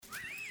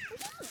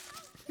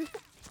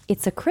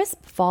It's a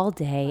crisp fall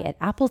day at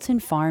Appleton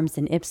Farms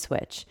in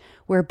Ipswich,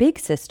 where big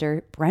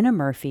sister Brenna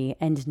Murphy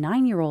and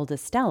 9-year-old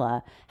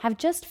Estella have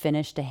just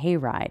finished a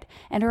hayride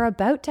and are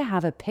about to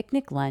have a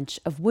picnic lunch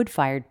of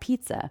wood-fired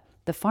pizza,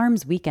 the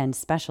farm's weekend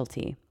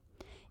specialty.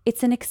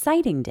 It's an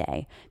exciting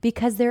day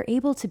because they're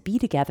able to be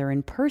together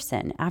in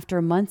person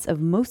after months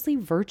of mostly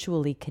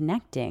virtually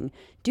connecting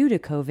due to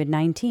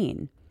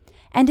COVID-19.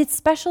 And it's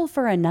special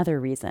for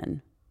another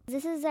reason.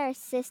 This is our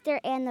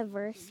sister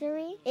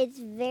anniversary. It's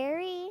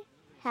very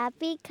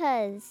happy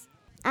because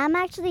I'm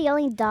actually the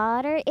only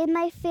daughter in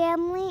my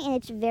family, and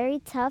it's very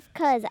tough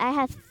because I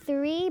have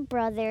 3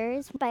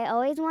 brothers, but I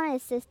always wanted a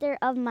sister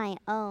of my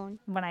own.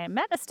 When I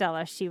met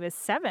Estella, she was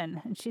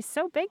 7, and she's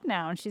so big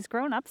now, and she's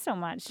grown up so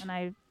much. And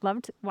I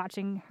loved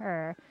watching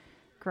her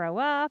grow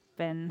up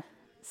and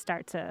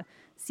start to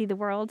see the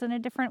world in a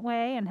different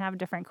way and have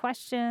different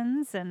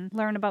questions and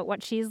learn about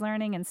what she's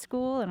learning in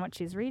school and what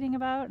she's reading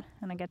about.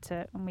 And we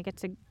get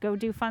to go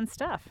do fun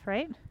stuff,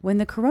 right? When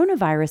the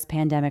coronavirus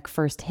pandemic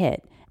first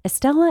hit,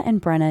 Estella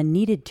and Brenna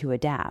needed to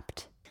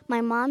adapt.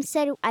 My mom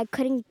said I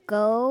couldn't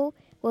go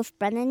with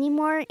Brenna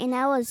anymore, and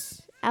I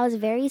was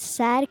very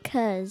sad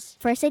because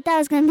first I thought it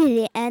was going to be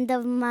the end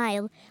of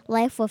my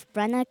life with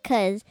Brenna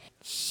because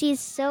she's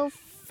so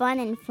fun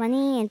and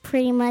funny, and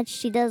pretty much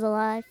she does a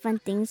lot of fun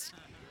things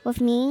with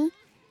me.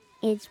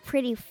 It's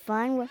pretty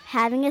fun with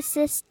having a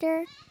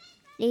sister,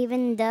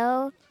 even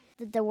though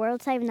the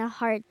world's having a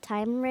hard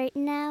time right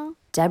now.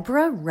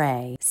 Deborah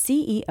Ray,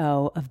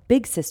 CEO of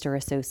Big Sister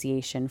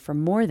Association for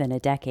more than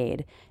a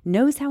decade,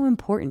 knows how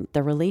important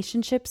the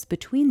relationships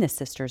between the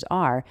sisters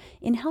are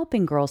in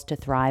helping girls to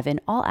thrive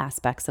in all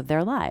aspects of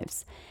their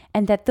lives,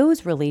 and that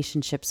those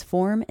relationships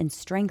form and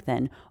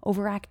strengthen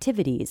over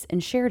activities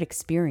and shared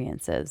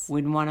experiences.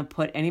 We didn't want to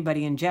put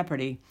anybody in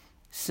jeopardy,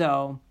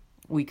 so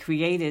we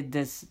created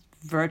this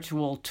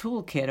virtual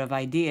toolkit of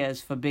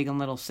ideas for big and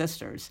little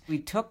sisters. We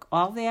took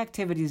all the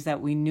activities that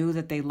we knew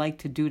that they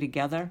liked to do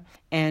together,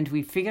 and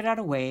we figured out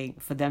a way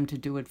for them to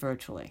do it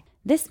virtually.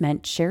 This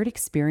meant shared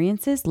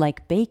experiences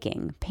like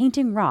baking,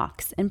 painting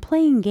rocks, and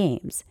playing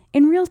games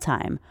in real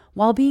time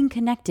while being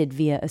connected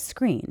via a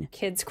screen.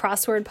 Kids'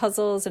 crossword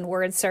puzzles and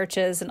word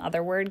searches and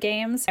other word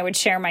games. I would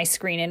share my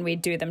screen and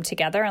we'd do them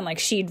together, and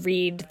she'd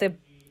read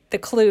the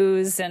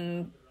clues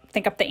and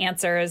think up the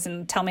answers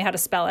and tell me how to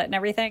spell it and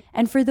everything.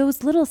 And for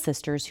those little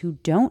sisters who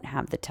don't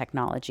have the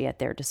technology at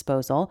their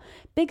disposal,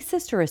 Big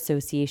Sister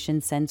Association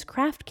sends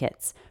craft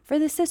kits for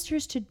the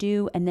sisters to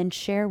do and then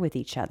share with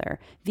each other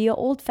via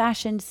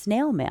old-fashioned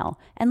snail mail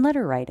and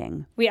letter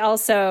writing. We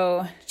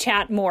also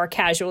chat more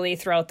casually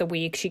throughout the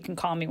week. She can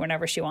call me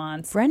whenever she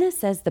wants. Brenna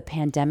says the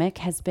pandemic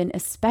has been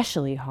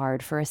especially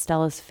hard for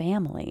Estella's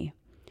family.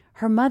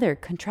 Her mother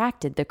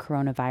contracted the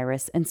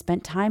coronavirus and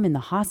spent time in the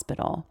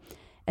hospital.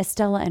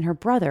 Estella and her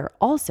brother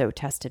also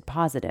tested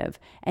positive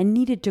and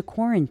needed to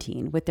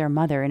quarantine with their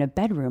mother in a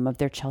bedroom of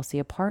their Chelsea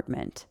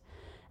apartment.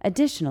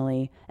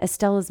 Additionally,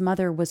 Estella's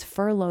mother was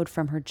furloughed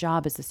from her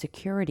job as a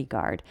security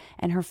guard,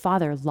 and her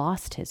father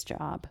lost his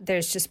job.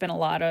 There's just been a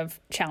lot of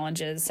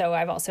challenges, so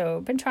I've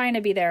also been trying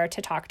to be there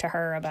to talk to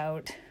her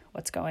about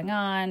what's going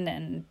on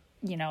and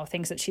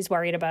things that she's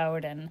worried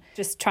about, and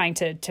just trying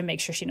to make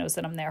sure she knows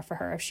that I'm there for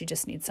her if she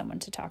just needs someone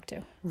to talk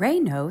to. Ray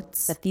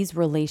notes that these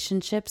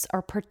relationships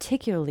are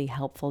particularly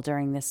helpful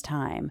during this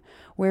time,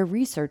 where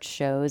research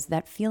shows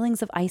that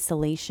feelings of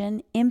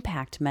isolation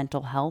impact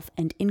mental health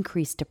and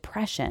increase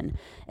depression,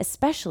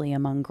 especially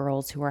among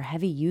girls who are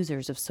heavy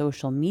users of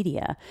social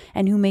media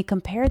and who may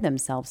compare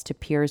themselves to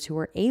peers who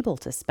are able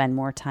to spend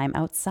more time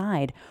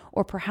outside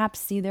or perhaps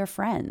see their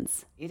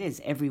friends. It is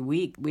every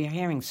week. We're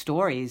hearing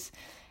stories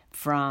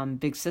from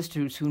big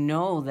sisters who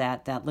know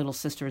that that little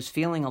sister is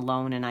feeling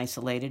alone and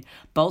isolated.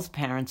 Both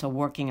parents are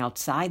working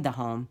outside the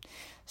home,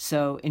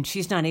 and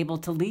she's not able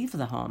to leave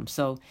the home.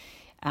 So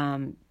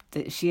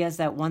she has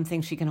that one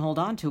thing she can hold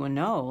on to and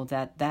know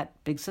that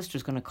that big sister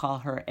is going to call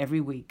her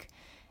every week.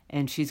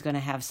 And she's going to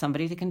have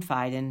somebody to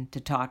confide in, to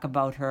talk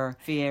about her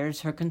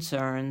fears, her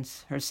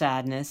concerns, her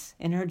sadness,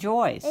 and her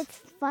joys. It's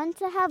fun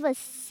to have a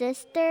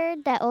sister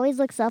that always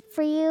looks up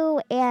for you,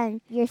 and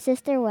your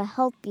sister will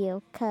help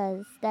you,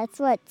 because that's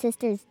what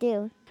sisters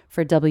do.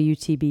 For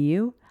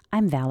WTBU,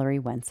 I'm Valerie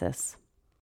Wences.